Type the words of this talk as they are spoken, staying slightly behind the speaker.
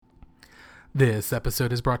This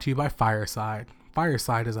episode is brought to you by Fireside.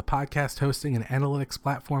 Fireside is a podcast hosting and analytics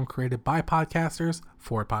platform created by podcasters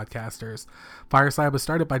for podcasters. Fireside was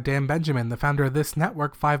started by Dan Benjamin, the founder of this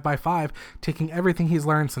network, 5x5, taking everything he's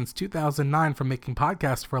learned since 2009 from making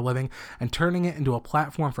podcasts for a living and turning it into a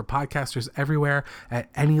platform for podcasters everywhere at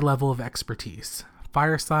any level of expertise.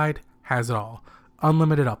 Fireside has it all.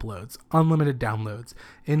 Unlimited uploads, unlimited downloads,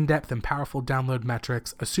 in-depth and powerful download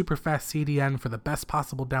metrics, a super fast CDN for the best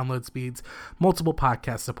possible download speeds, multiple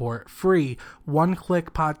podcast support, free,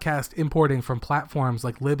 one-click podcast importing from platforms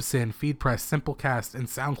like Libsyn, FeedPress, Simplecast, and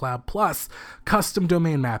SoundCloud, plus custom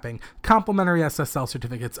domain mapping, complimentary SSL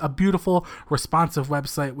certificates, a beautiful, responsive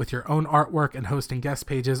website with your own artwork and hosting guest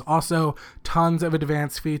pages, also tons of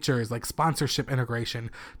advanced features like sponsorship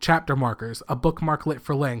integration, chapter markers, a bookmarklet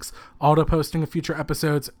for links, auto-posting of future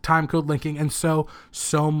episodes, timecode linking, and so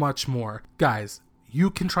much more. Guys, you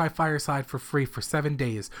can try Fireside for free for 7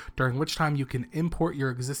 days, during which time you can import your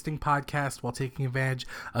existing podcast while taking advantage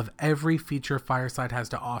of every feature Fireside has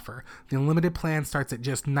to offer. The unlimited plan starts at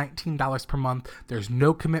just $19 per month. There's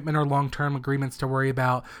no commitment or long-term agreements to worry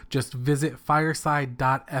about. Just visit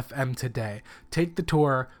fireside.fm today. Take the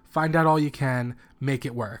tour, find out all you can, make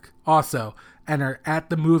it work. Also, enter at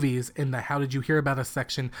the movies in the How Did You Hear About Us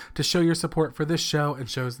section to show your support for this show and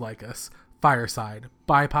shows like us. Fireside,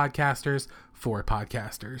 by podcasters, for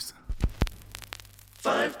podcasters.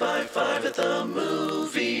 5x5 at the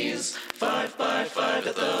movies. 5x5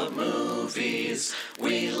 at the movies.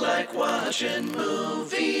 We like watching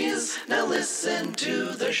movies. Now listen to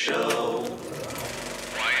the show.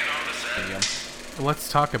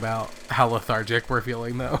 Let's talk about how lethargic we're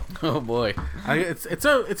feeling, though. Oh boy, It's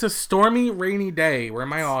a stormy, rainy day. We're in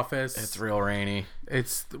my office. it's real rainy.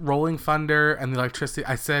 It's rolling thunder and the electricity.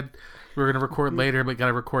 I said we were going to record later, but got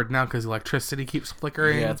to record now because electricity keeps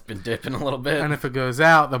flickering. Yeah, it's been dipping a little bit. And if it goes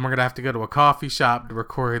out, then we're going to have to go to a coffee shop to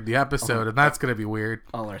record the episode, and that's going to be weird.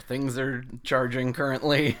 All our things are charging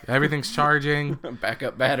currently. Everything's charging.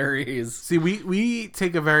 Backup batteries. See, we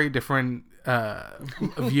take a very different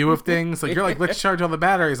view of things. Like, you're like, let's charge all the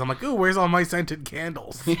batteries. I'm like, ooh, where's all my scented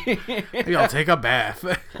candles? Maybe I'll take a bath.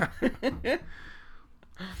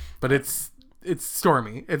 But it's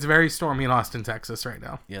stormy. It's very stormy in Austin, Texas right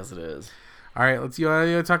now. Yes, it is. All right, let's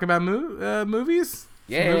talk about movies.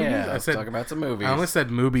 Yeah, Movies? let's talk about some movies. I almost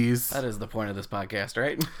said movies. That is the point of this podcast,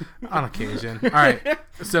 right? On occasion. All right,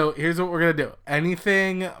 so here's what we're gonna do.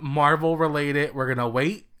 Anything Marvel related, we're gonna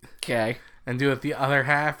wait Okay. and do it the other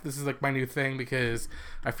half. This is like my new thing because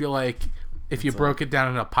I feel like if you broke it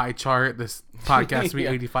down in a pie chart, this podcast would be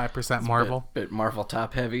Yeah. 85% Marvel. Bit Marvel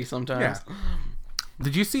top heavy sometimes. Yeah.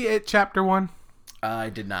 Did you see It Chapter 1? I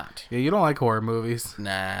did not. Yeah, you don't like horror movies.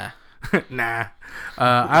 Nah. Nah.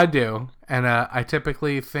 I do. And I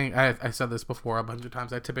typically think, I said this before a bunch of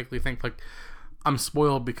times, I typically think like I'm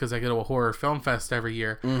spoiled because I go to a horror film fest every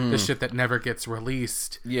year. The shit that never gets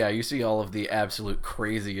released. Yeah, you see all of the absolute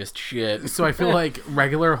craziest shit. So I feel like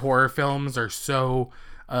regular horror films are so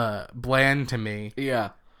bland to me. Yeah.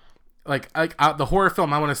 Like the horror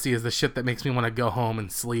film I want to see is the shit that makes me want to go home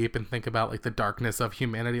and sleep and think about like the darkness of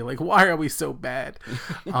humanity. Like, why are we so bad?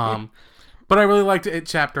 But I really liked It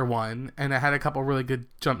Chapter 1, and it had a couple really good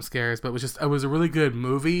jump scares, but it was a really good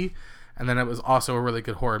movie, and then it was also a really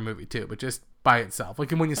good horror movie too, but just by itself.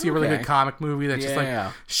 Like when you see a really good comic movie that's just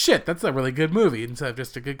like, shit, that's a really good movie instead of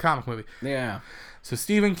just a good comic movie. Yeah. So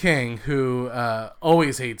Stephen King, who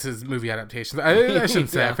always hates his movie adaptations, I shouldn't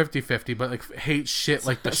say 50-50, but like hates shit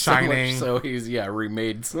like The Shining. So he's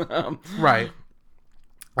remade some. Right.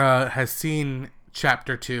 Has seen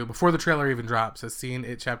Chapter 2 before the trailer even drops. Has seen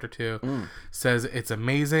It Chapter 2. Says it's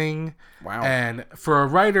amazing. Wow. And for a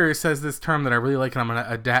writer, he says this term that I really like, and I'm going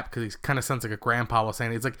to adapt because he kind of sounds like a grandpa was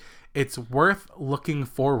saying. It's like, it's worth looking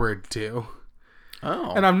forward to.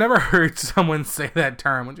 Oh. And I've never heard someone say that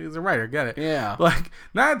term when she's a writer. Get it? Yeah. Like,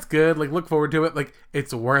 that's good. Like, look forward to it. Like,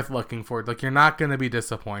 it's worth looking forward. Like, you're not going to be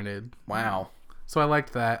disappointed. Wow. So I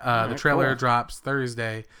liked that. The Right, trailer cool. drops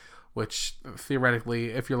Thursday, which theoretically,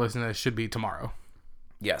 if you're listening to this, should be tomorrow.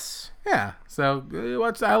 Yes. Yeah. So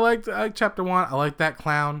I like Chapter 1. I like that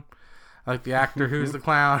clown. I like the actor who's the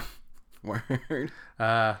clown. Word.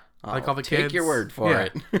 I like all the kids. Take your word for Yeah.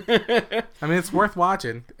 it. I mean, it's worth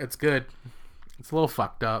watching. It's good. It's a little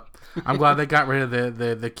fucked up. I'm glad they got rid of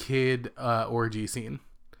the kid orgy scene.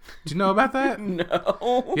 Do you know about that?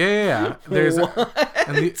 No. Yeah. There's What?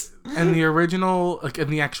 and the original, like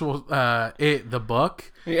in the actual the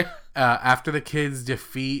book. Yeah. After the kids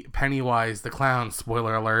defeat Pennywise the clown,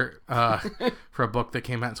 spoiler alert, for a book that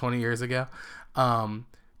came out 20 years ago,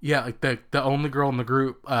 Yeah, like the only girl in the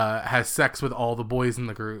group has sex with all the boys in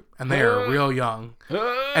the group, and they are real young,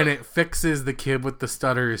 and it fixes the kid with the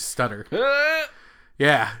stutter's stutter.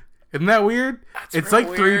 Yeah, isn't that weird? It's real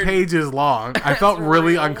like 3 weird. pages long. I felt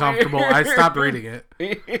really real uncomfortable. I stopped reading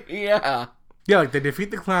it. Yeah. Yeah, like they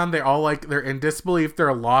defeat the clown. They're all like, they're in disbelief.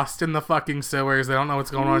 They're lost in the fucking sewers. They don't know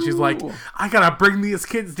what's going on. She's like, I gotta bring these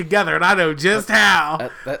kids together, and I know just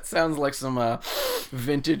how. That sounds like some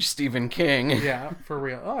vintage Stephen King. Yeah, for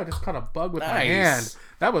real. Oh, I just caught a bug with my Nice. hand.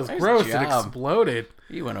 That was Nice gross. It job. exploded.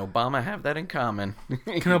 You and Obama have that in common.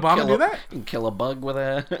 Can Obama do that? You can kill a bug with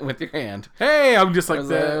your hand. Hey, I'm just like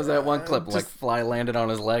There was that one clip, just- like fly landed on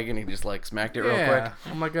his leg and he just like smacked it real yeah, quick.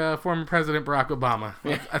 I'm like former President Barack Obama.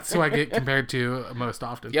 That's who I get compared to most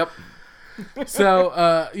often. Yep.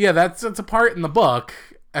 So, yeah, that's a part in the book,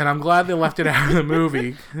 and I'm glad they left it out of the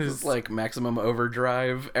movie. 'Cause It's like Maximum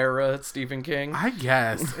Overdrive era Stephen King. I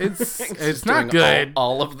guess it's Just not doing good.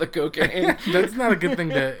 All of the cocaine. That's not a good thing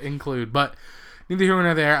to include, but neither here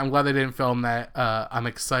nor there. I'm glad they didn't film that. I'm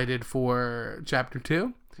excited for chapter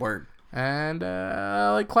 2, Word. and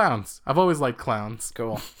I like clowns. I've always liked clowns.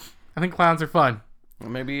 Cool. I think clowns are fun.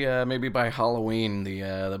 Maybe by Halloween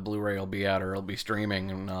the Blu-ray will be out or it'll be streaming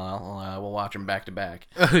and we'll watch them back to back.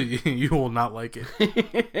 You will not like it.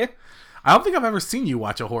 I don't think I've ever seen you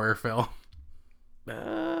watch a horror film.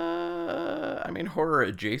 I mean horror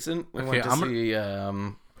adjacent. We Okay, went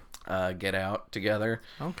to see Get Out together.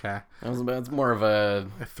 Okay. It's more of a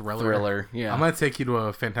A thriller. thriller. Yeah. I'm going to take you to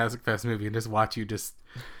a Fantastic Fest movie and just watch you just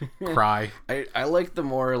cry. I like the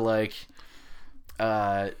more like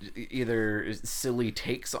either silly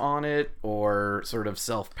takes on it or sort of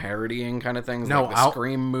self-parodying kind of things. No, like the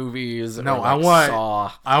Scream movies. No, or I like want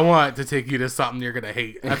Saw. I want to take you to something you're going to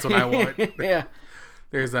hate. That's what I want. Yeah,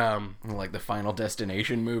 There's like the Final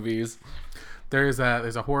Destination movies. there's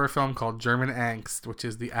a horror film called German Angst, which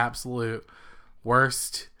is the absolute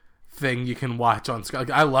worst thing you can watch on screen.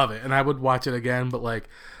 Like, I love it, and I would watch it again, but like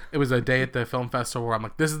it was a day at the film festival where I'm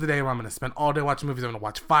like, this is the day where I'm going to spend all day watching movies. I'm going to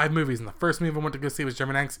watch 5 movies, and the first movie I went to go see was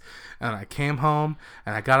German Angst, and I came home,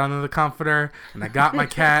 and I got under the comforter, and I got my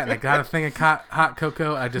cat, and I got a thing of hot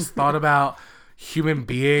cocoa. I just thought about human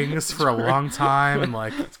beings for a long time, and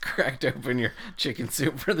like, It's cracked open your chicken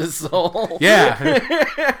soup for the soul. yeah,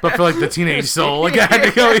 but for like the teenage soul, like I had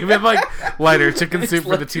to go even like lighter chicken soup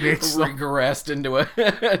for the teenage soul. Regressed into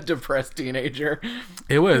a depressed teenager.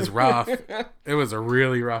 It was rough. It was a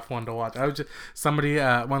really rough one to watch. I was just somebody,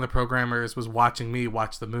 one of the programmers was watching me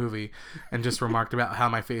watch the movie, and just remarked about how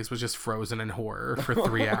my face was just frozen in horror for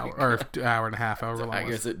 3 hours or 2 hour and a half, however long. I it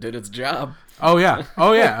was. guess it did its job. Oh yeah,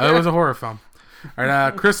 it was a horror film. All right,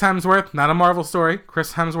 Chris Hemsworth, not a Marvel story.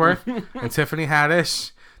 Chris Hemsworth and Tiffany Haddish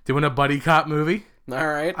doing a buddy cop movie. All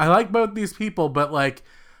right. I like both these people, but like,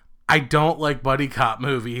 I don't like buddy cop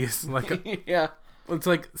movies. Like, Yeah. it's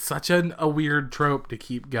like such a weird trope to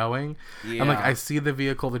keep going. And like, Yeah. I see the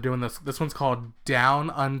vehicle they're doing this. This one's called Down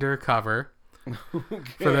Under Cover.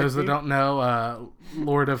 For those that don't know,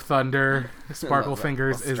 Lord of Thunder, Sparkle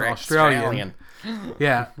Fingers is Australian.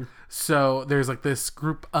 Yeah. So there's like this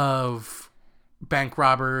group of bank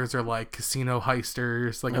robbers or like casino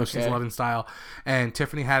heisters, like Ocean's Okay. 11 style, and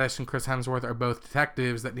Tiffany Haddish and Chris Hemsworth are both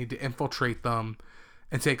detectives that need to infiltrate them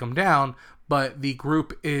and take them down, but the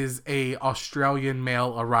group is a Australian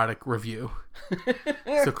male erotic review.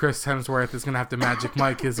 So Chris Hemsworth is gonna have to Magic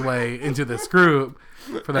Mike his way into this group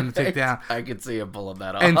for them to take down, I could see him pulling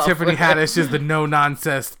that off. and Tiffany Haddish is the no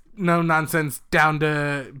nonsense, down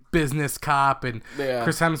to business cop, and Yeah.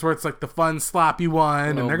 Chris Hemsworth's like the fun, sloppy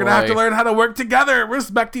one, Oh, and they're gonna have to boy. learn how to work together,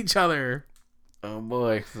 respect each other. Oh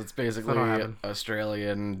boy, so it's basically That'll happen.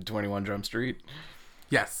 Australian 21 Jump Street.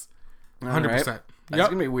 Yes, All 100%. right. It's Yep.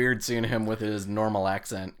 gonna be weird seeing him with his normal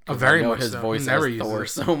accent. 'cause Very I know much his so. voice Never as uses Thor it.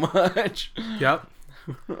 so much. Yep.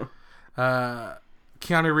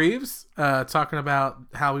 Keanu Reeves talking about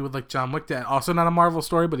how we would like John Wick to, also not a Marvel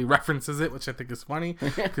story, but he references it, which I think is funny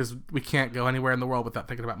because we can't go anywhere in the world without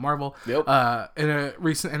thinking about Marvel. Yep. In a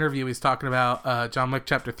recent interview, he's talking about John Wick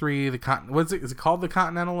Chapter 3, is it called The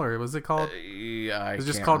Continental, or was it called? Yeah, It's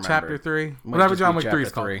just can't called remember. Chapter 3. Might Whatever just John be Wick 3 is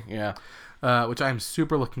Chapter called. 3, Yeah. Which I'm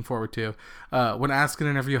super looking forward to. When asked in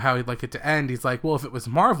an interview how he'd like it to end, he's like, "Well, if it was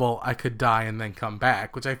Marvel, I could die and then come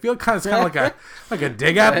back," which I feel kind of like a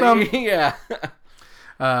dig at them. Yeah.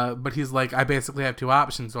 But he's like, I basically have 2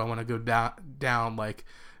 options. Do I want to go down like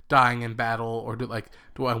dying in battle, or do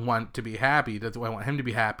I want to be happy? Do I want him to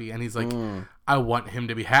be happy? And he's like, I want him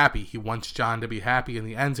to be happy. He wants John to be happy in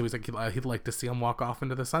the end. So he's like, he'd like to see him walk off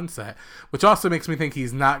into the sunset, which also makes me think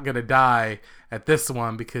he's not going to die at this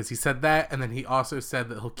one, because he said that. And then he also said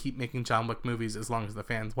that he'll keep making John Wick movies as long as the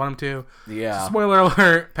fans want him to. Yeah. Spoiler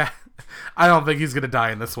alert. I don't think he's going to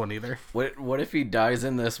die in this one either. What if he dies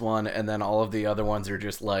in this one and then all of the other ones are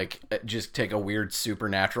just take a weird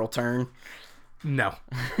supernatural turn? No.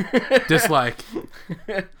 Dislike.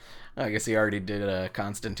 I guess he already did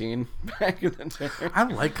Constantine back in the day. I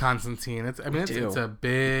like Constantine. It's a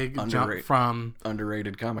big jump from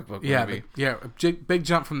underrated comic book yeah, movie. Big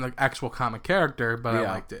jump from the actual comic character, but I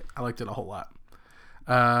liked it. I liked it a whole lot.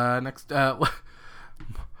 Next,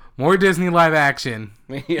 more Disney live action.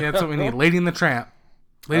 Yeah, that's what we need. Lady and the Tramp.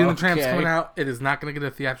 Lady and the Tramp's coming out. It is not going to get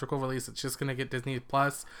a theatrical release. It's just going to get Disney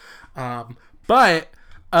Plus. But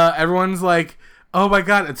everyone's like, oh my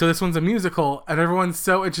god, and so this one's a musical, and everyone's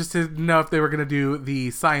so interested to know if they were going to do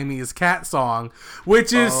the Siamese Cat song,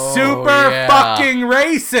 which is super fucking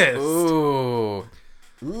racist.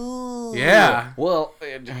 Ooh. Yeah. Well,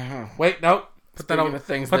 wait, nope. Put that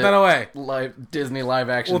away. Disney live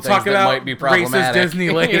action we'll things talk that about might be problematic. Racist Disney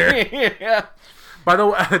later. Yeah. By the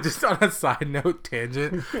way, just on a side note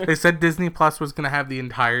tangent, they said Disney Plus was going to have the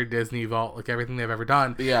entire Disney vault, like everything they've ever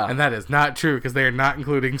done. Yeah. And that is not true, because they are not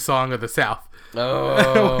including Song of the South.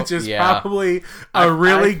 Oh, which is probably a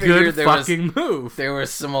really good fucking move. There was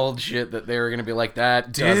some old shit that they were going to be like,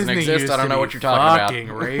 that doesn't Disney exist. I don't know what you're talking about. Fucking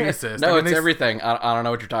racist. No, it's everything. I don't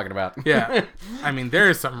know what you're talking about. Yeah. I mean, there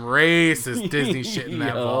is some racist Disney shit in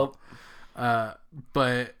that vault.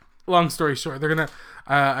 But long story short, they're going to...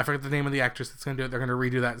 I forget the name of the actress that's going to do it. They're going to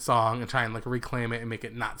redo that song and try and reclaim it and make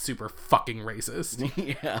it not super fucking racist.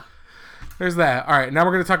 Yeah. There's that. All right, now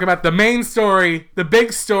we're going to talk about the main story, the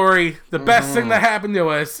big story, the best thing that happened to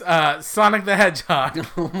us, Sonic the Hedgehog.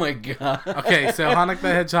 Oh my god. Okay, so Sonic the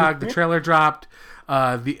Hedgehog, the trailer dropped.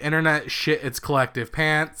 The internet shit its collective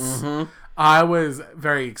pants. I was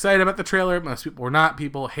very excited about the trailer. Most people were not.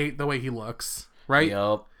 People hate the way he looks, right?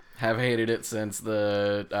 Yup. Have hated it since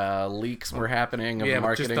the leaks were happening of the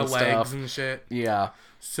marketing just the stuff. legs and shit. Yeah.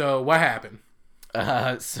 So what happened?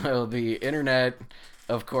 So the internet,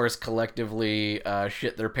 of course, collectively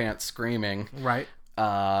shit their pants screaming. Right.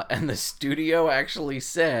 And the studio actually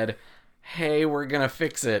said, hey, we're going to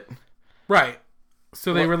fix it. Right.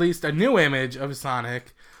 So they released a new image of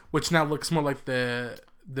Sonic, which now looks more like the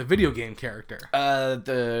video game character. I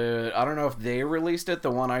don't know if they released it.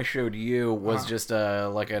 The one I showed you was just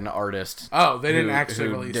an artist. Oh, they didn't actually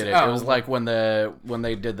release it. It was like when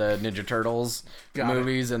they did the Ninja Turtles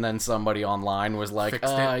movies, and then somebody online was like,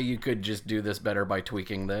 you could just do this better by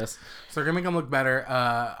tweaking this. So they're gonna make them look better.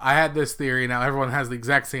 I had this theory. Now everyone has the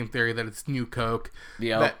exact same theory that it's New Coke.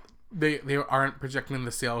 Yeah. That they aren't projecting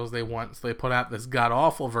the sales they want, so they put out this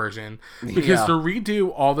god-awful version. Because to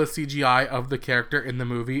redo all the CGI of the character in the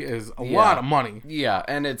movie is a lot of money. Yeah,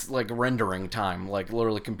 and it's like rendering time. Like,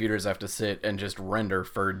 literally computers have to sit and just render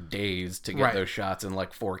for days to get those shots in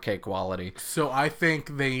 4K quality. So I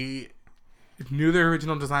think they knew their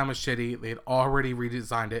original design was shitty. They had already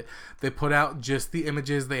redesigned it. They put out just the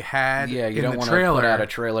images they had in the trailer. Yeah, you don't want to put out a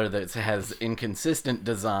trailer that has inconsistent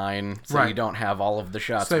design, so you don't have all of the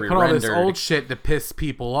shots re-rendered. So they put all this old shit to piss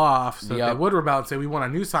people off, so they would rebel and say, we want a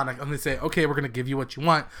new Sonic, and they say, okay, we're going to give you what you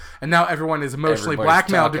want. And now everyone is emotionally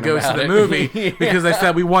blackmailed to go see the movie because they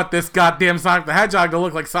said, we want this goddamn Sonic the Hedgehog to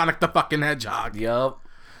look like Sonic the fucking Hedgehog. Yep.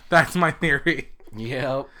 That's my theory.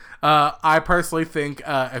 Yep. I personally think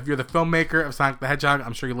if you're the filmmaker of Sonic the Hedgehog,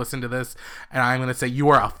 I'm sure you listen to this, and I'm going to say you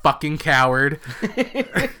are a fucking coward.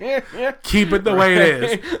 Keep it the way it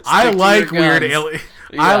is. I like weird alien.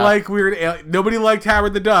 Yeah. I like weird alien. Nobody liked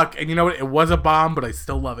Howard the Duck, and you know what? It was a bomb, but I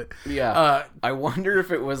still love it. Yeah. I wonder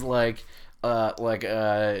if it was one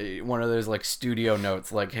of those studio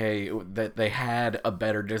notes, hey, that they had a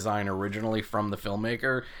better design originally from the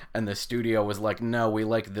filmmaker, and the studio was like, no, we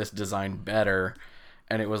like this design better.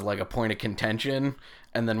 And it was a point of contention.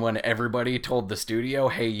 And then when everybody told the studio,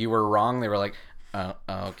 hey, you were wrong, they were like, oh,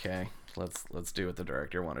 okay, let's do what the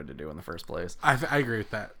director wanted to do in the first place. I agree with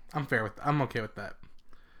that. I'm okay with that.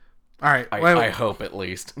 All right. I hope, at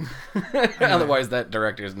least. Otherwise, that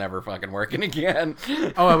director's never fucking working again.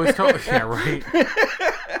 Oh, I was totally... Yeah, right.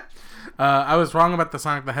 I was wrong about the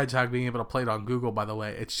Sonic the Hedgehog being able to play it on Google, by the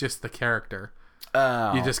way. It's just the character.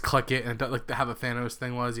 Oh. You just click it, and how the Thanos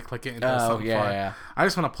thing was. You click it, and it does something fun. Yeah. I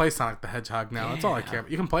just want to play Sonic the Hedgehog now. That's all I care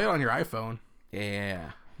about. You can play it on your iPhone.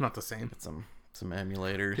 Yeah. Not the same. Some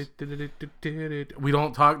emulators. We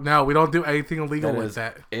don't talk. No, we don't do anything illegal with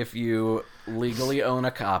that. If you legally own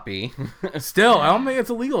a copy. Still, I don't think it's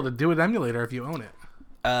illegal to do an emulator if you own it.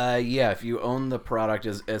 Yeah, if you own the product,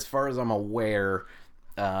 as far as I'm aware,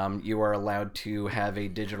 you are allowed to have a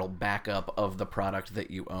digital backup of the product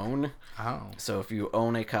that you own. Oh. So if you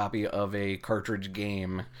own a copy of a cartridge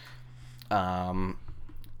game,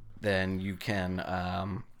 then you can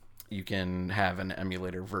have an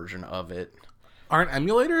emulator version of it. Aren't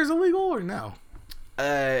emulators illegal or no?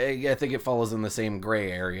 I think it falls in the same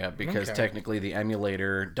gray area because Okay. technically the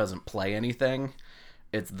emulator doesn't play anything.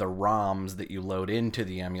 It's the ROMs that you load into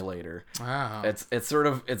the emulator. Wow.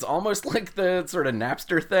 It's almost like the sort of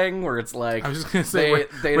Napster thing where it's like I was just gonna say,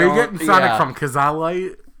 they were you don't- getting Sonic yeah. from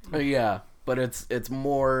Kazaa? Yeah, but it's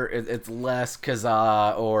less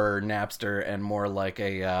Kazaa or Napster and more like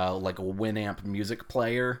a Winamp music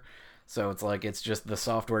player. So it's just the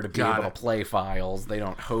software to be Got able it. to play files. They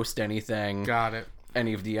don't host anything. Got it.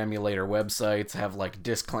 Any of the emulator websites have like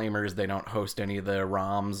disclaimers. They don't host any of the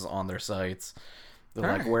ROMs on their sites. They're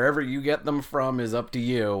like, Alright. wherever you get them from is up to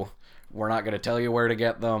you. We're not going to tell you where to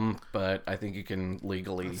get them, but I think you can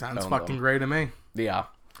legally Sounds own fucking them. great to me. Yeah. All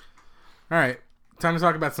right, time to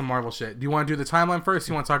talk about some Marvel shit. Do you want to do the timeline first?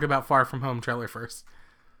 Or you want to talk about Far From Home trailer first?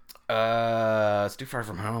 Let's do Far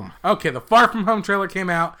From Home. Okay, the Far From Home trailer came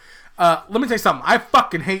out. Let me tell you something. I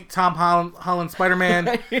fucking hate Tom Holland Spider-Man.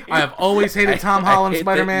 I have always hated Tom Holland I hate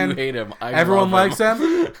Spider-Man. That you hate him. I Everyone love likes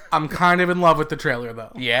him. I'm kind of in love with the trailer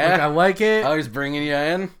though. Yeah? like, I like it. I was bringing you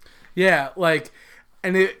in. Yeah, like,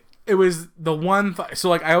 and it was the one. So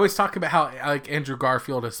like, I always talk about how I like Andrew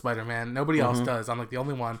Garfield as Spider-Man. Nobody else does. I'm like the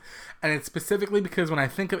only one, and it's specifically because when I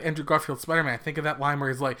think of Andrew Garfield Spider-Man, I think of that line where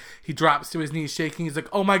he's like, he drops to his knees shaking. He's like,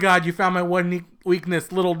 "Oh my God, you found my one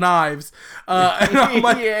weakness, little knives." And I'm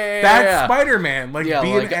like, Yeah. that's Spider-Man. Like, Yeah,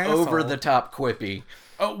 be like an asshole. over the top quippy.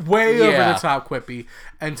 Way over Yeah. the top quippy.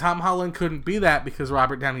 And Tom Holland couldn't be that because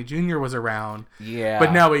Robert Downey Jr. was around. Yeah.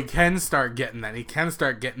 But now he can start getting that. He can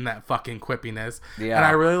start getting that fucking quippiness. Yeah. And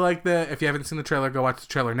I really like if you haven't seen the trailer, go watch the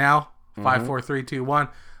trailer now. 5, 4, 3, 2, 1.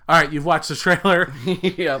 All right, you've watched the trailer.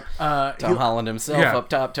 Yep. Tom Holland himself yeah. up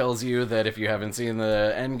top tells you that if you haven't seen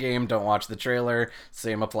the Endgame, don't watch the trailer.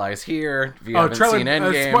 Same applies here. If you haven't seen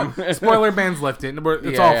Endgame, spoiler ban's lifted.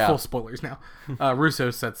 It's Yeah, all yeah. full spoilers now.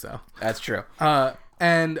 Russo said so. that's true.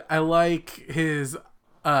 And I like his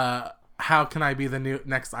how can I be the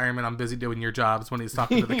next Iron Man? I'm busy doing your jobs when he's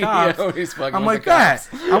talking to the cops. Yeah, when he's fucking I'm with like the cops.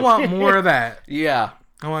 that. I want more of that. Yeah.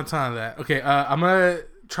 I want a ton of that. Okay, I'm gonna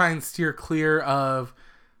try and steer clear of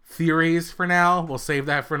theories for now. We'll save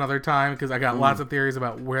that for another time because I got lots of theories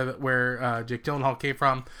about where Jake Gyllenhaal came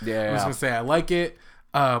from. Yeah. I'm just gonna say I like it.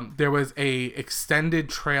 There was a extended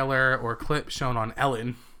trailer or clip shown on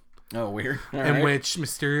Ellen Oh, weird. All in right. which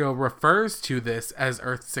Mysterio refers to this as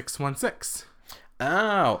Earth 616.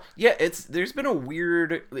 Oh, yeah. There's been a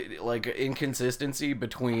weird like inconsistency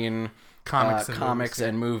between Comics and comics movies,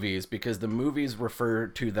 and movies because the movies refer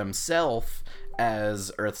to themselves as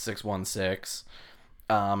Earth 616.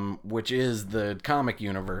 Which is the comic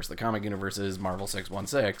universe. The comic universe is Marvel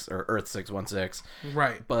 616 or Earth 616.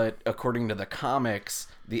 Right. But according to the comics,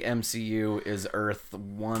 the MCU is Earth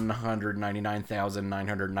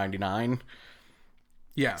 199,999.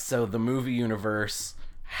 Yeah. So the movie universe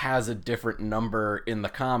has a different number in the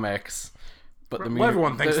comics. But the Well,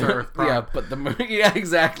 everyone thinks they're Earth Prime. Yeah, but the movie, yeah,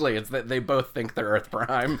 exactly. It's that they both think they're Earth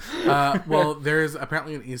Prime. Well, there's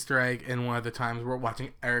apparently an Easter egg in one of the times we're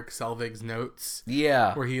watching Eric Selvig's notes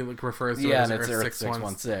Yeah, where he like refers to it yeah, as and it's Earth Earth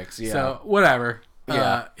 616. Yeah, So whatever.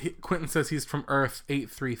 Yeah. Quentin says he's from Earth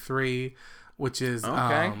 833, which is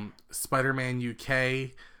Okay. Spider-Man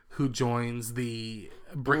UK, who joins the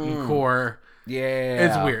Britain Corps. yeah,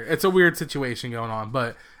 It's weird. It's a weird situation going on,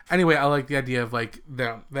 but anyway, I like the idea of like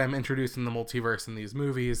them introducing the multiverse in these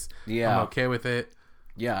movies. Yeah. I'm okay with it.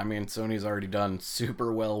 Yeah, I mean, Sony's already done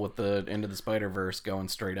super well with the Into the Spider-Verse going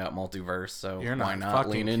straight out multiverse, so You're why not not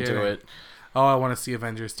fucking lean into kidding. it? Oh, I want to see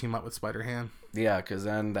Avengers team up with Spider-Man. Yeah, because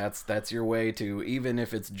then that's your way to, even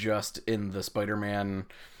if it's just in the Spider-Man,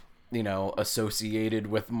 associated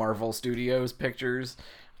with Marvel Studios pictures,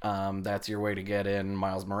 that's your way to get in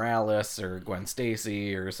Miles Morales or Gwen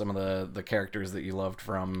Stacy or some of the characters that you loved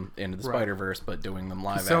from Into the Right. Spider-Verse, but doing them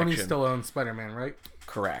live Sony action. still owns Spider-Man, right?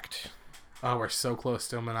 Correct. Oh, we're so close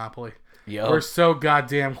to a monopoly. Yep. We're so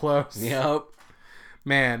goddamn close. Yep.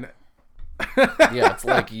 Man. Yeah, it's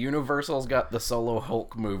like Universal's got the solo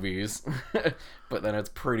Hulk movies, but then it's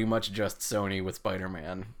pretty much just Sony with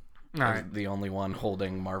Spider-Man. All right. As the only one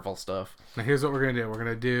holding Marvel stuff. Now here's what we're going to do. We're going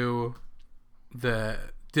to do the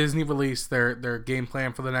Disney released their game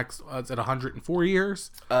plan for the next, is it 104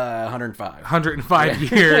 years? 105.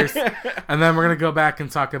 105 years. And then we're going to go back and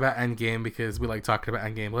talk about Endgame because we like talking about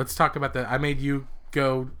Endgame. Let's talk about I made you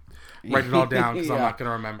go write it all down because I'm not going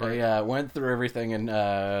to remember. Yeah, went through everything and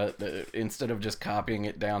instead of just copying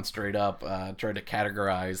it down straight up, tried to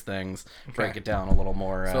categorize things, break it down a little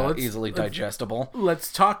more easily digestible.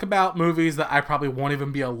 Let's talk about movies that I probably won't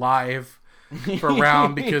even be alive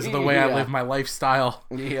around because of the way I live my lifestyle.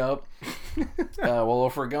 Yep. Well,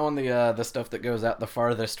 if we're going the stuff that goes out the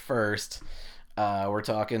farthest first, we're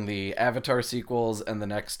talking the Avatar sequels and the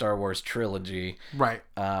next Star Wars trilogy. Right.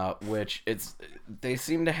 Which they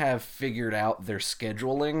seem to have figured out their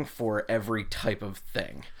scheduling for every type of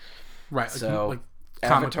thing. Right. So like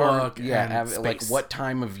comic book and like what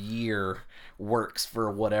time of year works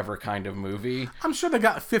for whatever kind of movie. I'm sure they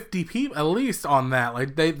got 50 people at least on that.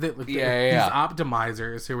 Like these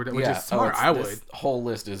optimizers who were, which is smart. This whole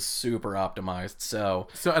list is super optimized. So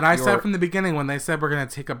and I said from the beginning when they said we're gonna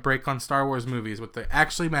take a break on Star Wars movies, what they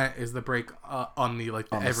actually meant is the break on the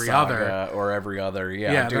every other or every other.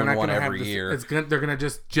 Yeah, doing one every year. They're gonna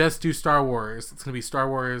just do Star Wars. It's gonna be Star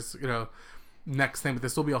Wars, next thing. But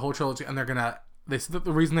this will be a whole trilogy, and they said that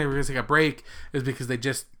the reason they were gonna take a break is because they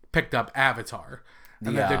just picked up Avatar,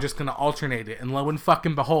 and that they're just going to alternate it. And lo and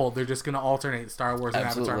fucking behold, they're just going to alternate Star Wars and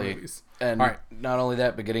Avatar movies. And not only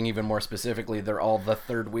that, but getting even more specifically, they're all the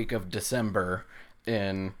third week of December,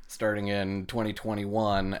 starting in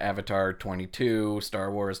 2021, Avatar 22,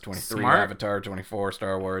 Star Wars 23, Smart. Avatar 24,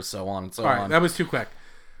 Star Wars, so on and so all on. right, that was too quick.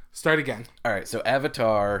 Start again. All right, so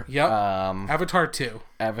Avatar. Yep. Avatar 2.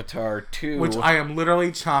 Avatar 2. Which I am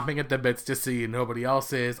literally chomping at the bits to see. Nobody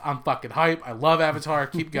else is. I'm fucking hype. I love Avatar.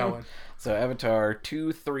 Keep going. So Avatar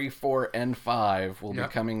 2, 3, 4, and 5 will be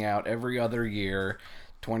coming out every other year.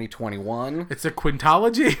 2021. It's a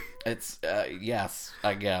quintology? It's, yes,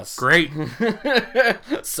 I guess. Great.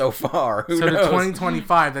 So far. Who knows? To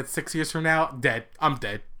 2025, that's 6 years from now, dead. I'm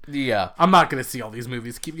dead. Yeah. I'm not going to see all these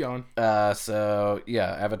movies. Keep going.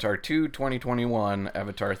 Avatar 2, 2021,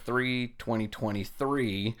 Avatar 3,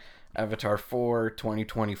 2023, Avatar 4,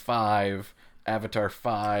 2025, Avatar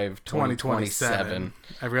 5, 2027.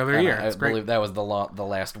 Every other year. I believe that was the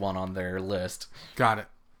last one on their list. Got it.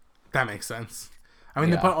 That makes sense. I mean,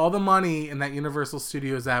 they put all the money in that Universal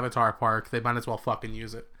Studios Avatar park. They might as well fucking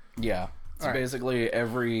use it. Yeah. So basically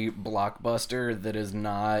every blockbuster that is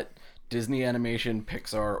not Disney Animation,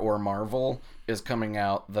 Pixar, or Marvel is coming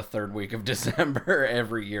out the third week of December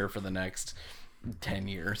every year for the next 10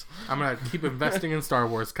 years. I'm going to keep investing in Star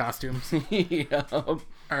Wars costumes. Yep. All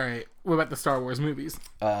right. What about the Star Wars movies?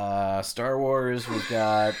 Star Wars, we've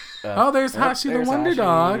got... there's Hashi the Wonder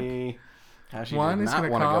Dog. Hashi does not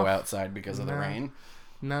want to go outside because of the rain.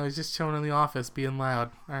 No, he's just chilling in the office being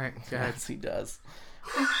loud. All right, go ahead. Yes, he does.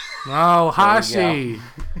 No, Hashi.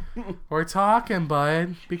 We're talking,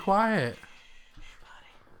 bud. Be quiet.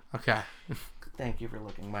 Okay. Thank you for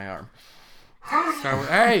licking my arm.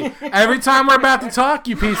 Hey, every time we're about to talk,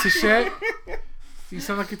 you piece of shit. You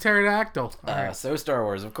sound like a pterodactyl. So Star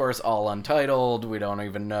Wars, of course, all untitled. We don't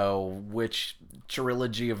even know which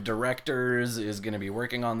trilogy of directors is going to be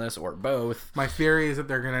working on this, or both. My theory is that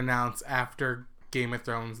they're going to announce after Game of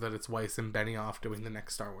Thrones that it's Weiss and Benioff doing the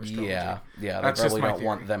next Star Wars trilogy. Yeah. They probably don't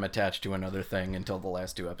want them attached to another thing until the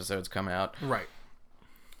last 2 episodes come out. Right.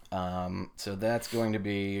 So that's going to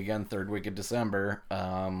be, again, third week of December,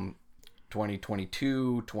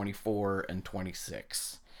 2022, 24, and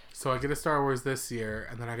 26. So I get a Star Wars this year,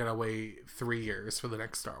 and then I gotta wait 3 years for the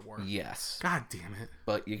next Star Wars. Yes. God damn it.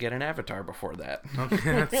 But you get an Avatar before that.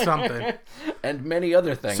 Okay, that's something. And many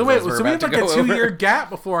other things. So wait, so we have like a 2-year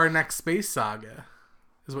gap before our next space saga,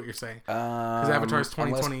 is what you're saying? Because Avatar's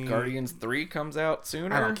 2020. Unless Guardians 3 comes out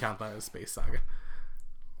sooner? I don't count that as space saga.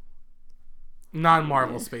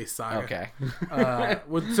 Non-Marvel space saga. Okay.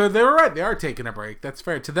 So they were right. They are taking a break. That's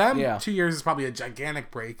fair. To them, Yeah. 2 years is probably a gigantic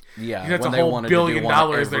break. Yeah. That's when a they whole wanted $1 to do billion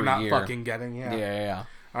one they're not every fucking getting. Yeah. Yeah.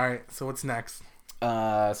 All right. So what's next?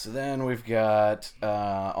 So then we've got,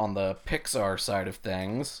 on the Pixar side of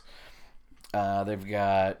things, they've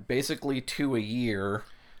got basically 2 a year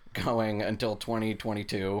going until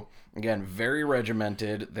 2022. Again, very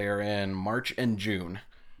regimented. They're in March and June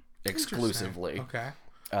exclusively. Okay.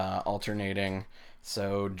 Alternating.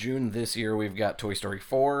 So June this year we've got Toy Story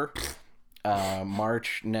 4.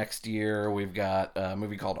 March next year we've got a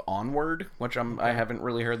movie called Onward, which I haven't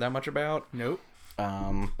really heard that much about. Nope.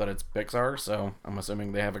 But it's Pixar, so I'm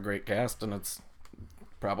assuming they have a great cast, and it's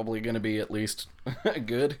probably going to be at least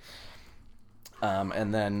good.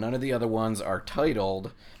 And then none of the other ones are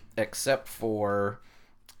titled, except for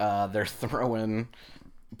they're throwing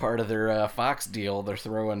part of their Fox deal, they're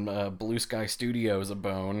throwing Blue Sky Studios a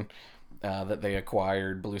bone that they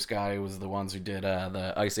acquired. Blue Sky was the ones who did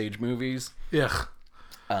the Ice Age movies. Ugh.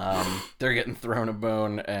 They're getting thrown a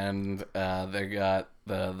bone, and they got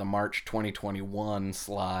the March 2021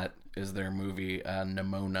 slot is their movie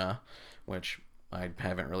Nimona, which I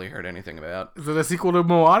haven't really heard anything about. Is it a sequel to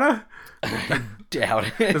Moana? I doubt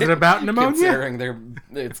it. Is it about pneumonia? Considering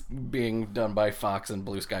it's being done by Fox and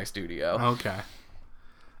Blue Sky Studio. Okay.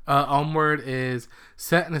 Onward is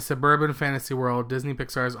set in a suburban fantasy world. Disney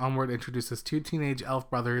Pixar's Onward introduces two teenage elf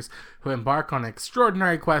brothers who embark on an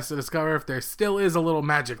extraordinary quest to discover if there still is a little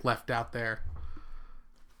magic left out there.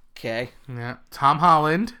 Okay. Yeah. Tom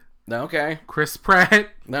Holland, Okay. Chris Pratt,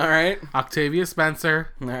 All right. Octavia Spencer,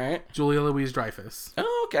 All right. Julia Louis-Dreyfus.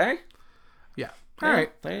 Oh, okay. Yeah. All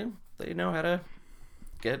right. They know how to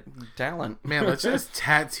get talent. Man, let's just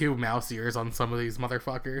tattoo mouse ears on some of these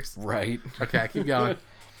motherfuckers. Right. Okay, keep going.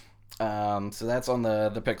 So that's on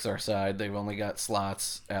the Pixar side. They've only got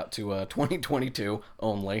slots out to 2022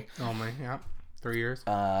 only. Only, yeah. 3 years.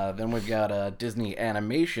 Then we've got Disney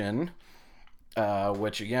Animation,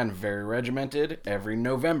 which again, very regimented, every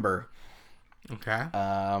November. Okay.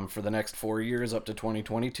 For the next 4 years up to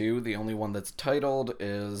 2022. The only one that's titled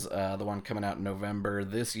is the one coming out in November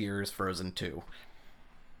this year is Frozen 2.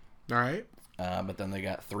 All right. But then they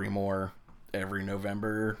got 3 more every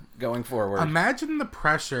November going forward. Imagine the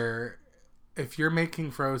pressure if you're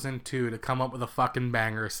making Frozen 2 to come up with a fucking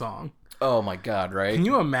banger song. Oh my god, right? Can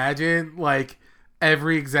you imagine, like,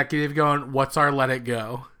 every executive going, what's our Let It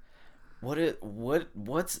Go?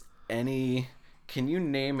 What's any... Can you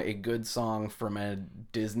name a good song from a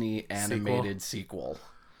Disney animated sequel?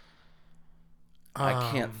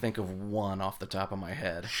 I can't think of one off the top of my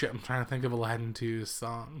head. Shit, I'm trying to think of Aladdin 2's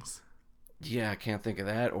songs. Yeah, I can't think of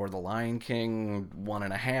that. Or The Lion King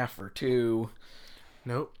 1.5 or 2.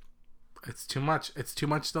 Nope. It's too much. It's too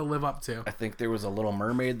much to live up to. I think there was a Little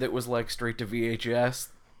Mermaid that was like straight to VHS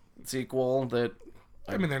sequel that...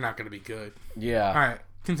 I mean, they're not going to be good. Yeah. All right.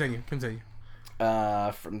 Continue.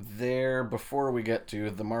 From there, before we get to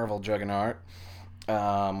the Marvel Juggernaut,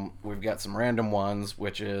 we've got some random ones,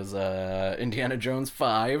 which is Indiana Jones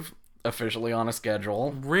 5, officially on a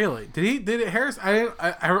schedule. Really? Did it Harris?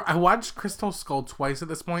 I watched Crystal Skull twice at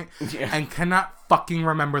this point, and cannot fucking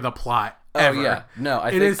remember the plot. Ever. Oh yeah, no,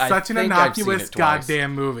 It is such an innocuous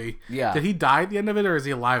goddamn movie. Yeah. Did he die at the end of it, or is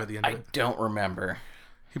he alive at the end of it? I don't remember.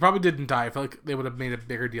 He probably didn't die. I feel like they would have made a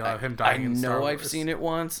bigger deal out of him dying. I in Star know Wars. I've seen it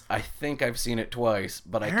once. I think I've seen it twice,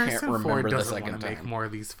 but Harrison I can't remember Ford the doesn't second want to make time. more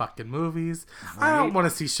of these fucking movies. I don't want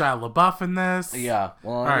to see Shia LaBeouf in this. Yeah,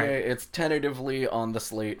 well, All right. it's tentatively on the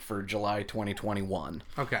slate for July 2021.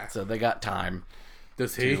 Okay. So they got time.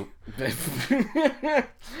 Does he?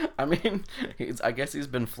 I mean, I guess he's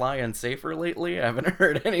been flying safer lately. I haven't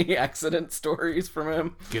heard any accident stories from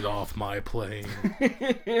him. Get off my plane.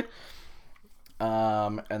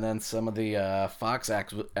 And then some of the Fox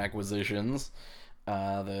acquisitions.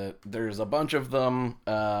 There's a bunch of them,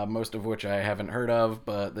 most of which I haven't heard of,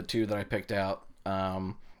 but the 2 that I picked out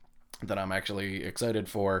that I'm actually excited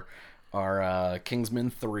for are Kingsman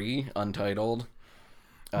 3, Untitled.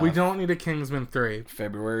 We don't need a Kingsman 3.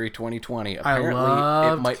 February 2020. I Apparently, it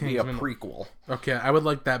loved might be a Kingsman. prequel. Okay, I would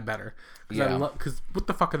like that better. Yeah. Because what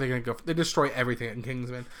the fuck are they going to go for? They destroy everything in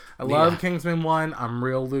Kingsman. I love Kingsman 1. I'm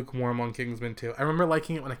real lukewarm on Kingsman 2. I remember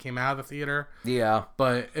liking it when it came out of the theater, Yeah.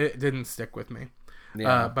 but it didn't stick with me.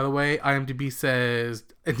 Yeah. By the way, IMDb says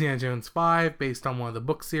Indiana Jones 5, based on one of the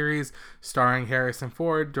book series, starring Harrison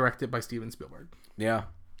Ford, directed by Steven Spielberg. Yeah.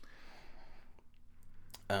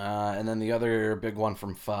 And then the other big one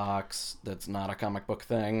from Fox that's not a comic book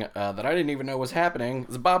thing that I didn't even know was happening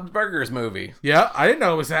is Bob's Burgers movie. Yeah, I didn't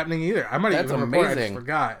know it was happening either. I might That's even report, I just amazing.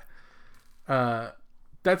 forgot.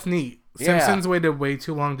 That's neat. Yeah. Simpsons waited way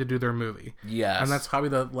too long to do their movie. Yes. And that's probably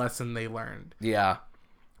the lesson they learned. Yeah.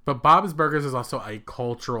 But Bob's Burgers is also a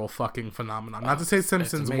cultural fucking phenomenon. Not to say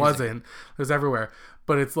Simpsons amazing. wasn't. It was everywhere.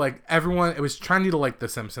 But it's like everyone, it was trendy to like The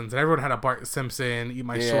Simpsons. And everyone had a Bart Simpson, Eat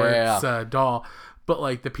My Shorts doll. But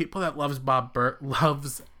like the people that love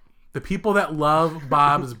Bob's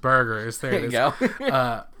Burgers, there it is. There you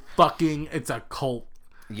go. Fucking, it's a cult.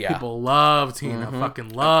 Yeah. People love Tina. Fucking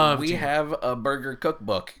love We Tina. have a burger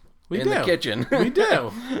cookbook in do. the kitchen. We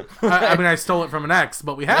do. I mean, I stole it from an ex,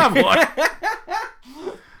 but we have one.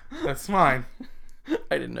 That's mine.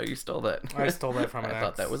 I didn't know you stole that. I stole that from an I ex.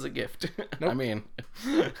 thought that was a gift. Nope. I mean,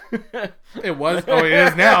 It was. Oh, it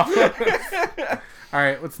is now. All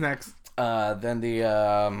right, what's next? then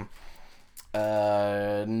the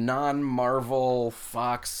non-Marvel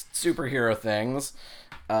Fox superhero things.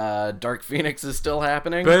 Dark Phoenix is still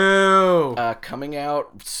happening. Boo! Coming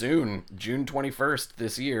out soon, June 21st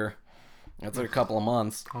this year. That's in a couple of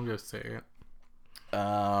months. I'll go see it.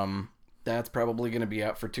 That's probably going to be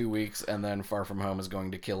out for 2 weeks, and then Far From Home is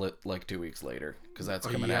going to kill it like 2 weeks later, because that's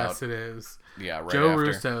coming out. Yes, it is. Yeah, right Joe after.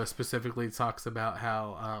 Russo specifically talks about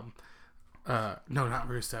how, no, not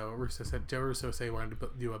Russo. Joe Russo said he wanted to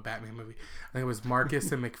do a Batman movie. I think it was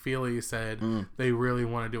Marcus and McFeely said they really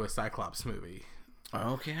want to do a Cyclops movie.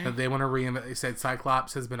 Okay. That they want to reinvent. They said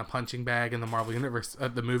Cyclops has been a punching bag in the Marvel Universe,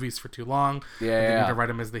 the movies for too long. Yeah. They need to write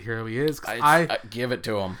him as the hero he is. I give it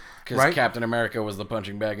to him, because Right? Captain America was the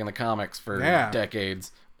punching bag in the comics for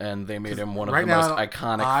decades, and they made him one of right the now, most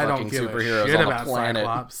iconic I don't fucking give a superheroes shit on the about planet.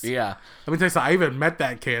 Cyclops. Yeah. Let me tell you something. I even met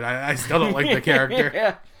that kid. I still don't like the character.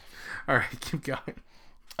 Yeah. All right, keep going.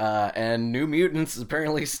 And New Mutants is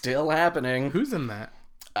apparently still happening. Who's in that?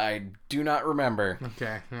 I do not remember.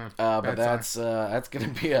 Okay. Yeah, But that's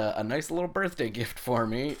going to be a nice little birthday gift for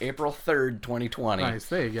me. April 3rd, 2020. nice.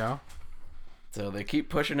 There you go. So they keep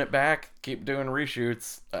pushing it back, keep doing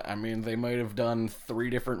reshoots. I mean, they might have done 3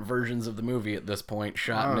 different versions of the movie at this point,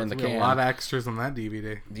 shot and in the can. A lot of extras on that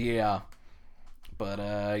DVD. Yeah.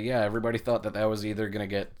 But, yeah, everybody thought that was either going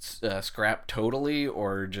to get scrapped totally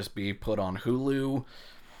or just be put on Hulu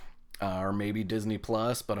or maybe Disney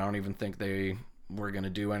Plus, but I don't even think they were going to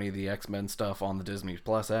do any of the X-Men stuff on the Disney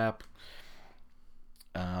Plus app.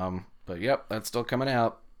 But, yep, that's still coming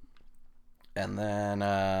out. And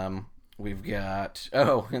then we've got...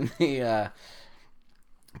 Oh, in the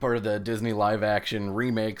part of the Disney live-action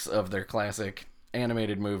remakes of their classic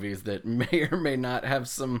animated movies that may or may not have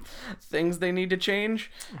some things they need to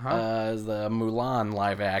change. Is the Mulan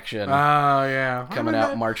live action Oh, yeah. coming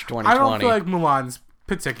out March 2020. I don't feel like Mulan's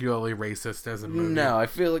particularly racist as a movie. No, I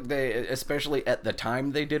feel like they, especially at the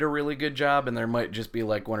time, they did a really good job, and there might just be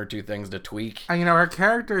like 1 or 2 things to tweak. And, her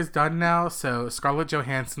character is done now, so Scarlett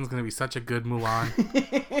Johansson's going to be such a good Mulan.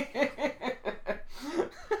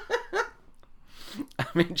 I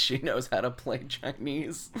mean, she knows how to play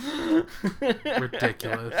Chinese.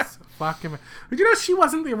 Ridiculous. Fucking. She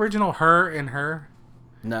wasn't the original Her in Her.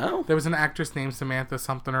 No? There was an actress named Samantha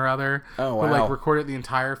something or other Oh, who wow. recorded the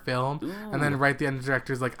entire film, and then right at the end, the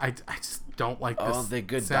director's like, I just don't like this. Oh, they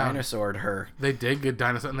good sound. dinosaured her. They did good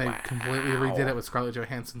dinosaur, and they completely redid it with Scarlett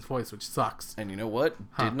Johansson's voice, which sucks. And you know what?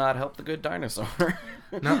 Did not help the Good Dinosaur.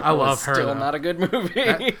 No, I love her. Still Though. not a good movie.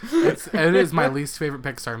 It is my least favorite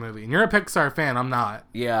Pixar movie, and you're a Pixar fan. I'm not.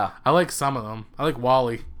 Yeah. I like some of them. I like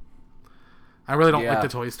Wall-E. I really don't like the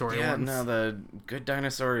Toy Story ones. No, the Good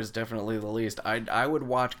Dinosaur is definitely the least. I would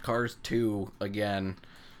watch Cars 2 again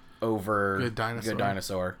over Good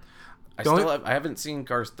Dinosaur. I haven't seen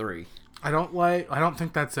Cars 3. I don't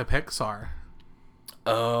think that's a Pixar.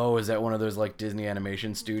 Oh, is that one of those like Disney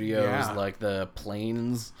Animation Studios, Yeah. like the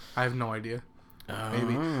planes? I have no idea. Oh.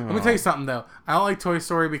 Maybe. Let me tell you something though. I don't like Toy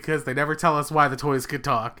Story because they never tell us why the toys could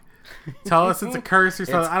talk. Tell us it's a curse or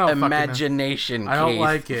something. It's I don't imagination. I don't Keith.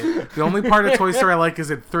 like it. The only part of Toy Story I like is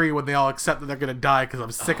in 3 when they all accept that they're gonna die because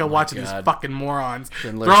I'm sick of watching these God. fucking morons.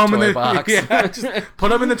 Schindler's Throw them in toy the box. yeah, just put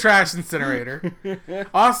them in the trash incinerator.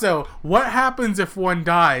 Also, what happens if one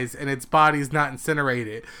dies and its body's not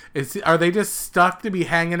incinerated? Are they just stuck to be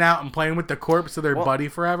hanging out and playing with the corpse of their buddy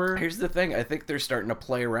forever? Here's the thing. I think they're starting to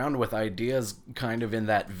play around with ideas kind of in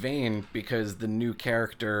that vein because the new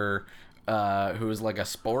character, who is like a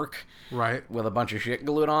spork, Right. with a bunch of shit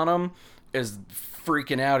glued on him, is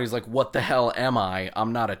freaking out. He's like, "What the hell am I?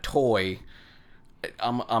 I'm not a toy.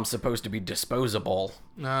 I'm supposed to be disposable.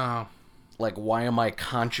 No. Like, why am I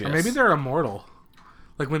conscious?" Or maybe they're immortal.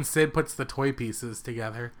 Like when Sid puts the toy pieces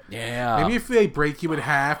together. Yeah. Maybe if they break you in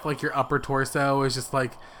half, like your upper torso is just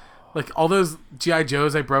like all those G.I.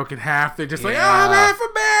 Joes I broke in half, they're just like, Yeah. I'm half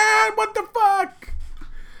a man! What the fuck?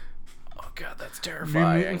 Oh god, that's New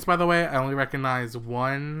terrifying. Mutants, by the way, I only recognize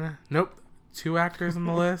 2 actors on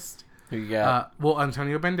the list. Who you got? Well,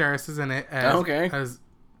 Antonio Banderas is in it. As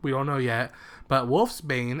we don't know yet. But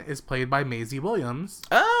Wolfsbane is played by Maisie Williams,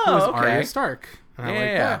 who is Oh, okay. Arya Stark. And I like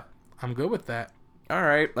Yeah. that. I'm good with that. All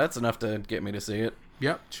right, that's enough to get me to see it.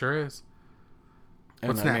 Yep, sure is. And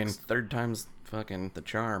What's I mean, next? third time's fucking the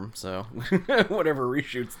charm. So whatever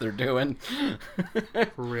reshoots they're doing. For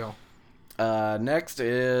real. Next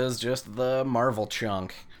is just the Marvel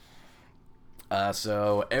chunk.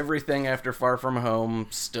 So everything after Far From Home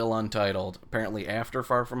still untitled. Apparently, after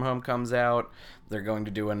Far From Home comes out, they're going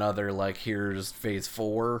to do another like here's Phase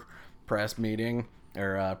 4 press meeting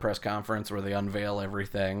or press conference where they unveil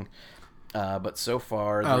everything. But so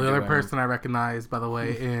far, The other doing... person I recognize, by the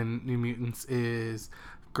way, in New Mutants is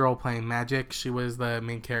girl playing Magic. She was the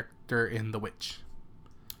main character in The Witch.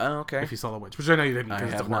 Oh, okay. If you saw The Witch, which I know you didn't because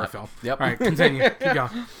it's a have horror not. film. Yep. All right, continue. Keep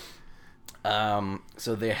going.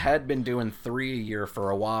 So they had been doing 3 a year for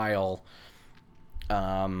a while,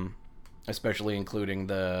 especially including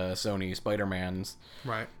the Sony Spider-Mans.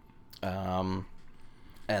 Right. And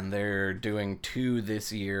they're doing 2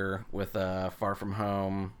 this year with Far From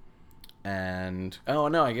Home, and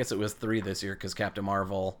I guess it was 3 this year because Captain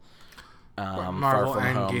Marvel, Marvel Far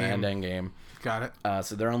From Home, Endgame. and Endgame. Got it.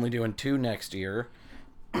 So they're only doing 2 next year.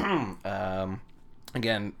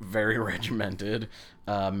 Again, very regimented.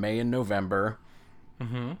 May and November.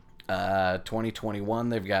 2021,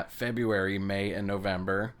 they've got February, May, and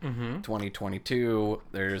November. 2022,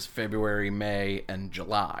 there's February, May, and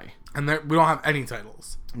July. And we don't have any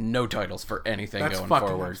titles. No titles for anything That's going fucking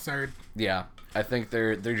forward. absurd. Yeah, I think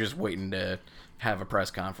they're just waiting to have a press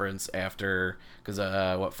conference after, because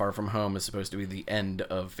Far From Home is supposed to be the end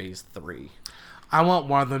of Phase 3. I want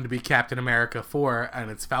one of them to be Captain America 4, and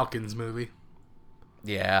it's Falcon's movie.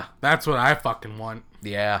 Yeah, That's what I fucking want.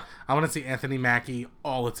 yeah. I want to see Anthony Mackie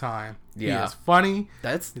all the time. Yeah. He is funny.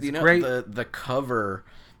 That's It's great. the cover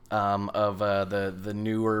of the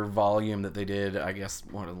newer volume that they did, I guess,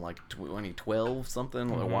 like 2012 something,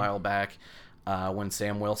 a while back, when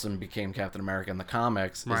Sam Wilson became Captain America in the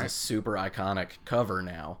comics, is a Right. super iconic cover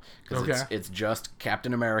now because Okay. it's just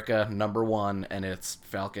Captain America #1 and it's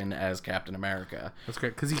Falcon as Captain America. That's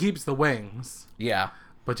great because he keeps the wings, Yeah.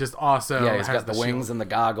 but just also Yeah, he's has got the wings shield. and the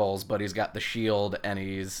goggles, but he's got the shield, and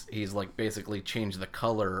he's like basically changed the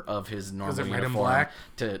color of his normal it red and uniform black?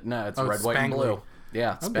 to it's Oh, red, it's white, and spangly. blue.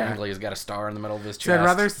 Yeah, spangly. He's got a star in the middle of his chest. So I'd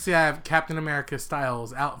rather have Captain America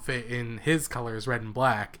Styles outfit in his colors, red and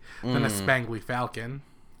black, than a spangly Falcon.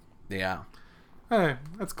 Yeah, Hey,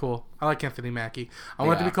 that's cool. I like Anthony Mackie. I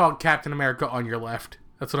want it to Yeah. be called Captain America on Your Left.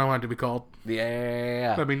 That's what I want it to be called. yeah.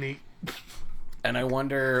 That'd be neat. And I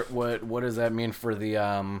wonder what does that mean for the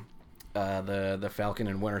Falcon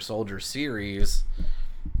and Winter Soldier series?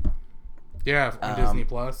 Yeah, on Disney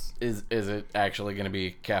Plus. Is it actually going to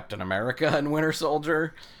be Captain America and Winter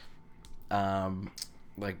Soldier? I don't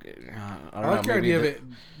I know. like your maybe idea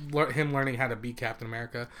of him learning how to be Captain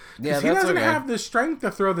America. Yeah, Because he that's doesn't okay. have the strength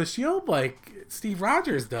to throw the shield like Steve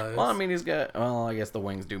Rogers does. Well, I mean, he's got. Well, I guess the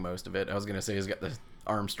wings do most of it. I was gonna say he's got the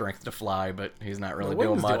arm strength to fly, but he's not really the doing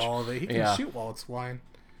wings much. do all of it. He can Yeah. shoot while it's flying.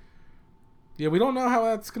 Yeah, we don't know how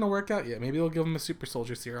that's going to work out yet. Maybe they'll give him a super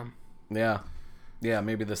soldier serum. Yeah,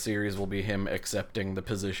 maybe the series will be him accepting the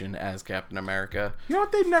position as Captain America. You know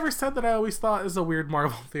what they've never said that I always thought is a weird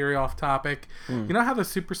Marvel theory off topic? You know how the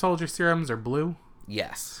super soldier serums are blue?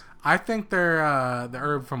 Yes. I think they're the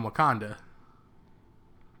herb from Wakanda.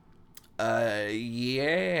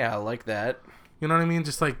 Yeah, I like that. You know what I mean?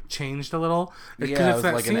 Just like changed a little. Yeah, it was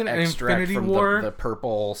that like scene an in extract Infinity from War. the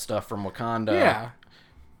purple stuff from Wakanda. Yeah,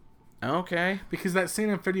 Okay. because that scene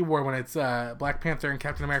in Infinity War when it's Black Panther and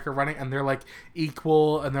Captain America running and they're like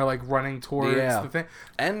equal and they're like running towards Yeah. the thing.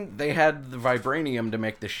 And they had the vibranium to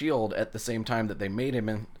make the shield at the same time that they made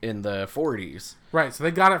him in the 40s. Right, so they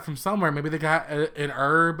got it from somewhere. Maybe they got an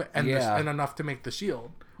herb and, Yeah. and enough to make the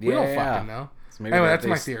shield. We don't Yeah. fucking know. So maybe Anyway, that that's they,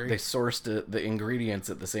 my theory. They sourced the ingredients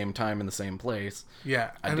at the same time in the same place.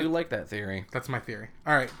 Yeah, I and do like that theory. that's my theory.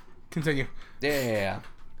 All right, continue. Yeah.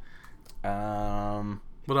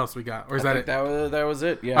 What else we got? Or is I that think it? that was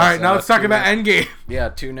it. Yeah. All right, so now let's talk 2 about next- Endgame. Yeah,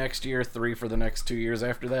 2 next year, 3 for the next 2 years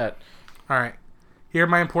after that. All right. Here are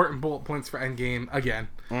my important bullet points for Endgame again.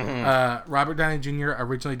 Robert Downey Jr.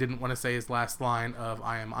 originally didn't want to say his last line of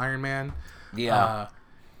 "I am Iron Man." Yeah.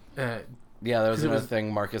 Yeah, that was 'cause it another was-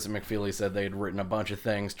 thing. Marcus McFeely said they'd written a bunch of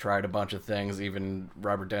things, tried a bunch of things. Even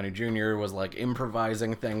Robert Downey Jr. was like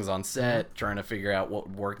improvising things on set, trying to figure out what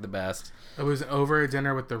would work the best. It was over a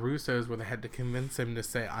dinner with the Russos where they had to convince him to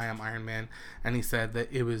say "I am Iron Man," and he said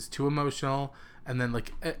that it was too emotional. And then,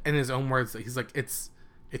 like in his own words, he's like, "It's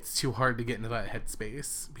too hard to get into that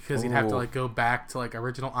headspace because he'd have to Ooh. like go back to like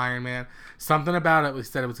original Iron Man. Something about it. We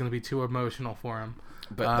said it was going to be too emotional for him."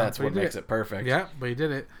 But that's but he what did makes it perfect. Yeah, but he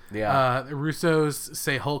did it. Yeah. The Russos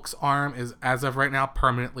say Hulk's arm is, as of right now,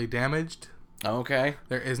 permanently damaged. Okay.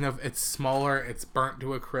 There is no. It's smaller. It's burnt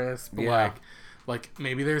to a crisp. Yeah. Like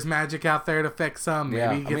maybe there's magic out there to fix him. Maybe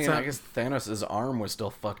Yeah. he gets I guess Thanos' arm was still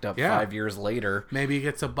fucked up Yeah. 5 years later. maybe he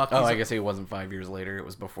gets a Bucky's. Oh, I guess it wasn't 5 years later. It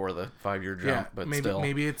was before the 5-year jump, Yeah, but maybe still.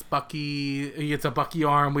 maybe it's Bucky. He gets a Bucky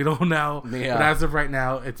arm. We don't know. Yeah. But as of right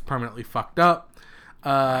now, it's permanently fucked up.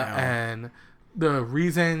 And the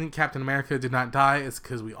reason Captain America did not die is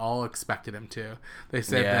because we all expected him to. They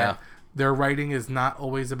said Yeah. that their writing is not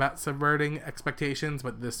always about subverting expectations,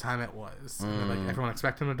 but this time it was. And they're like everyone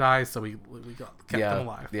expected him to die, so we kept him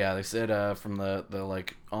alive. Yeah, they said from the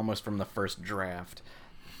like almost from the first draft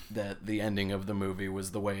that the ending of the movie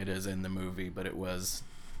was the way it is in the movie, but it was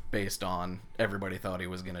based on everybody thought he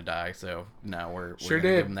was gonna die, so now we're Sure gonna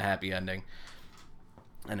did. give him the happy ending.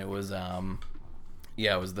 And it was it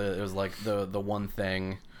was like the one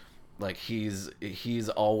thing, like he's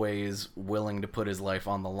always willing to put his life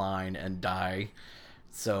on the line and die,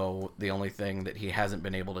 so the only thing that he hasn't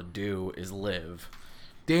been able to do is live.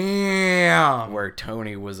 Damn. Where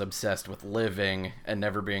Tony was obsessed with living and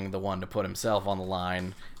never being the one to put himself on the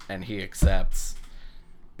line, and he accepts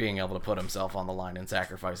being able to put himself on the line and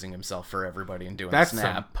sacrificing himself for everybody and doing That's the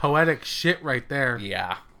some snap. poetic shit right there.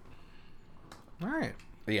 Yeah. All right.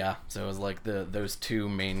 Yeah, so it was like those two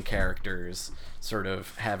main characters sort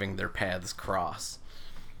of having their paths cross.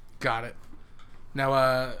 Got it.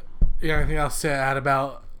 Now, you got anything else to add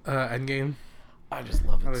about Endgame? I just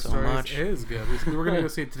love it Other so stories? much. It is good. We were gonna go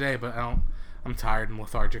see it today, but I'm tired and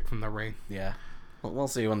lethargic from the rain. Yeah. Well, we'll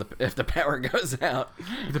see if the power goes out.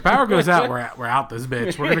 If the power goes out, we're out this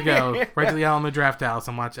bitch. We're gonna go right to the Alamo Draft House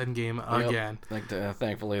and watch Endgame again. Like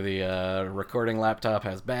thankfully, the recording laptop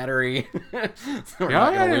has battery, so we're Yeah,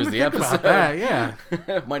 not I gonna didn't lose the think about episode. that, yeah.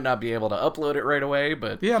 Might not be able to upload it right away,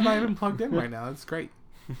 but Yeah, I'm not even plugged in right now. That's great.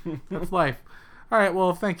 That's life. All right,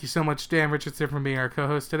 well, thank you so much, Dan Richardson, for being our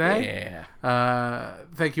co-host today. yeah.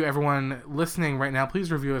 Thank you, everyone listening right now.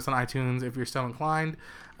 Please review us on iTunes if you're so inclined.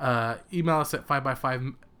 Email us at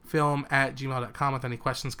 5x5film@gmail.com with any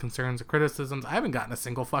questions, concerns, or criticisms. I haven't gotten a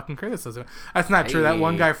single fucking criticism. That's not true. That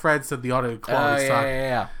one guy, Fred, said the audio quality sucked.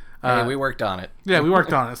 Yeah. Hey, we worked on it. Yeah, we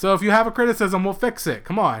worked on it. So if you have a criticism, we'll fix it.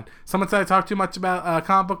 Come on. Someone said I talk too much about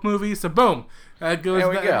comic book movies, so boom. That goes There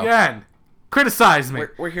we go. again. Criticize me.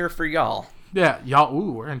 We're here for y'all. Yeah, y'all.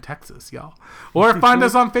 Ooh, we're in Texas, y'all. Or find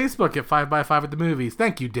us on Facebook at 5x5 at the Movies.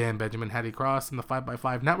 Thank you, Dan Benjamin, Hattie Cross, and the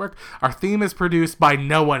 5x5 Network. Our theme is produced by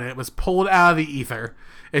no one. It was pulled out of the ether.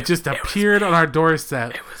 It just appeared on our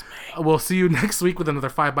doorstep. It was me. We'll see you next week with another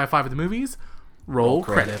 5x5 at the Movies. Roll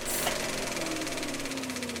credits.